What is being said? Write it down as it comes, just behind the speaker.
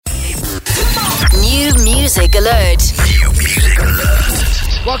music alert. New music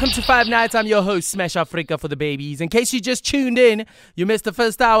alert. Welcome to 5 Nights. I'm your host, SMash Afrika for the babies. In case you just tuned in, you missed the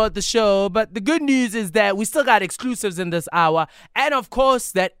first hour of the show. But the good news is that we still got exclusives in this hour. And of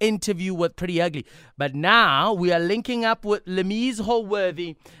course, that interview was pretty ugly. But now we are linking up with Lamiez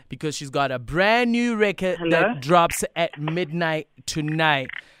Holworthy because she's got a brand new record that drops at midnight tonight.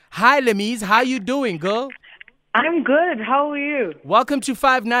 Hi, Lamiez. How you doing, girl? I'm good. How are you? Welcome to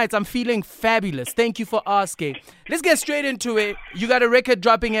 5 Nights. I'm feeling fabulous. Thank you for asking. Let's get straight into it. You got a record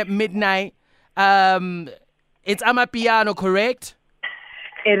dropping at midnight. It's Amapiano, correct?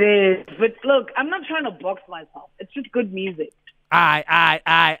 It is. But look, I'm not trying to box myself. It's just good music.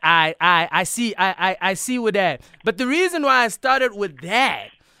 I see with that. But the reason why I started with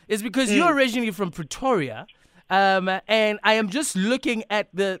that is because you're originally from Pretoria. And I am just looking at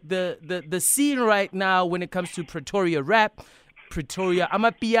the scene right now when it comes to Pretoria rap, Pretoria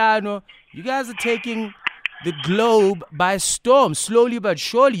Amapiano. You guys are taking the globe by storm. Slowly but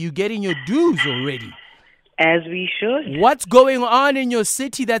surely, you're getting your dues already. As we should. What's going on in your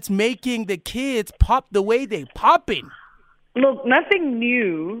city that's making the kids pop the way they popping? Look, nothing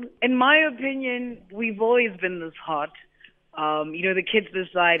new. In my opinion, we've always been this hot. The kids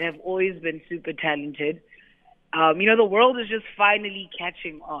this side have always been super talented. The world is just finally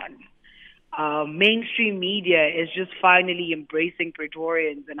catching on. Mainstream media is just finally embracing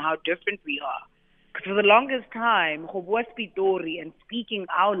Pretorians and how different we are. Because for the longest time, Pitori and speaking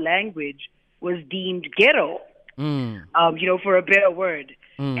our language was deemed ghetto, for a better word.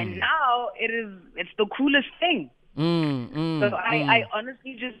 And now it's the coolest thing. I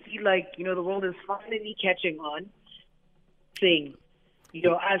honestly just feel like, the world is finally catching on. Sing,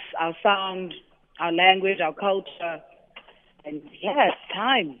 us, our sound, our language, our culture, and it's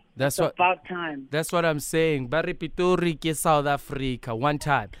time. About time. That's what I'm saying. Barry Pitori ke South Africa. One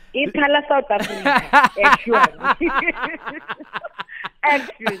time. It's South Africa.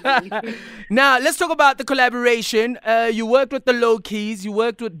 Actually. Now, let's talk about the collaboration. You worked with the Lowkeys. You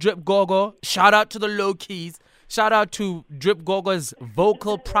worked with Drip Gogo. Shout out to the Lowkeys. Shout out to Drip Gogo's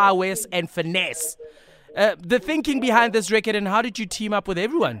vocal prowess and finesse. The thinking behind this record, and how did you team up with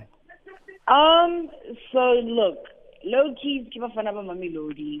everyone? So look, Lowkeys,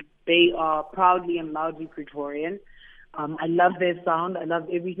 Melody, they are proudly and loudly Pretorian. I love their sound. I love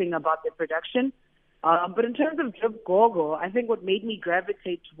everything about their production. But in terms of Drip Gogo, I think what made me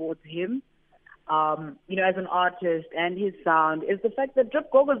gravitate towards him, as an artist and his sound, is the fact that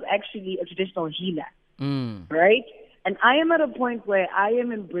Drip Gogo is actually a traditional healer, right? And I am at a point where I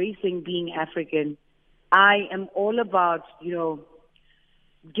am embracing being African. I am all about,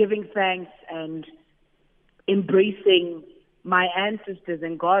 giving thanks and embracing my ancestors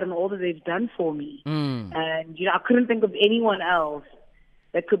and God and all that they've done for me. And, I couldn't think of anyone else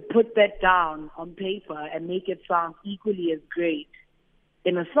that could put that down on paper and make it sound equally as great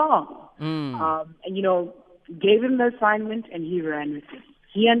in a song. And, gave him the assignment and he ran with it.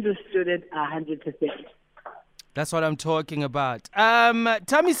 He understood it 100%. That's what I'm talking about.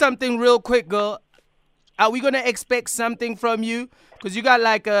 Tell me something real quick, girl. Are we going to expect something from you? Because you got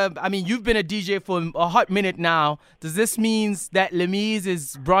you've been a DJ for a hot minute now. Does this mean that Lamiez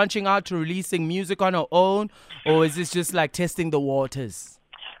is branching out to releasing music on her own? Or is this just like testing the waters?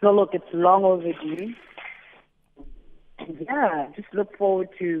 No, look, it's long overdue. Yeah, just look forward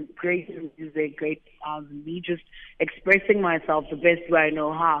to great music, great me just expressing myself the best way I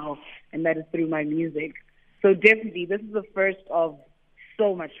know how, and that is through my music. So definitely, this is the first of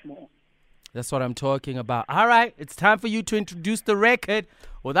so much more. That's what I'm talking about. All right, it's time for you to introduce the record.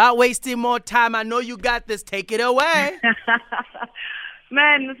 Without wasting more time, I know you got this. Take it away.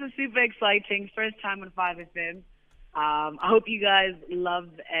 Man, this is super exciting. First time on 5FM. I hope you guys love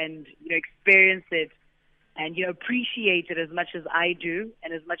and experience it and appreciate it as much as I do,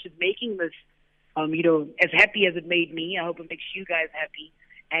 and as much as making this as happy as it made me. I hope it makes you guys happy.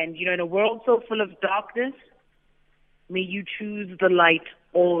 And in a world so full of darkness, may you choose the light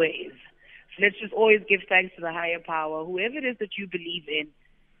always. So let's just always give thanks to the higher power, whoever it is that you believe in.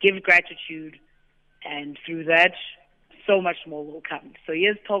 Give gratitude, and through that, so much more will come. So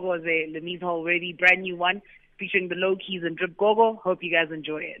here's Sthokoze, Lamiez Holworthy, brand new one, featuring the Lowkeys and Drip Gogo. Hope you guys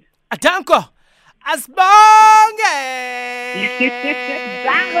enjoy it. Adanko! Asbonge!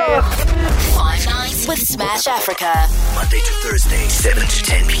 5 Nights with SMash Afrika. Monday to Thursday, 7 to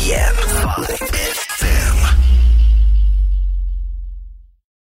 10 p.m. 5FM.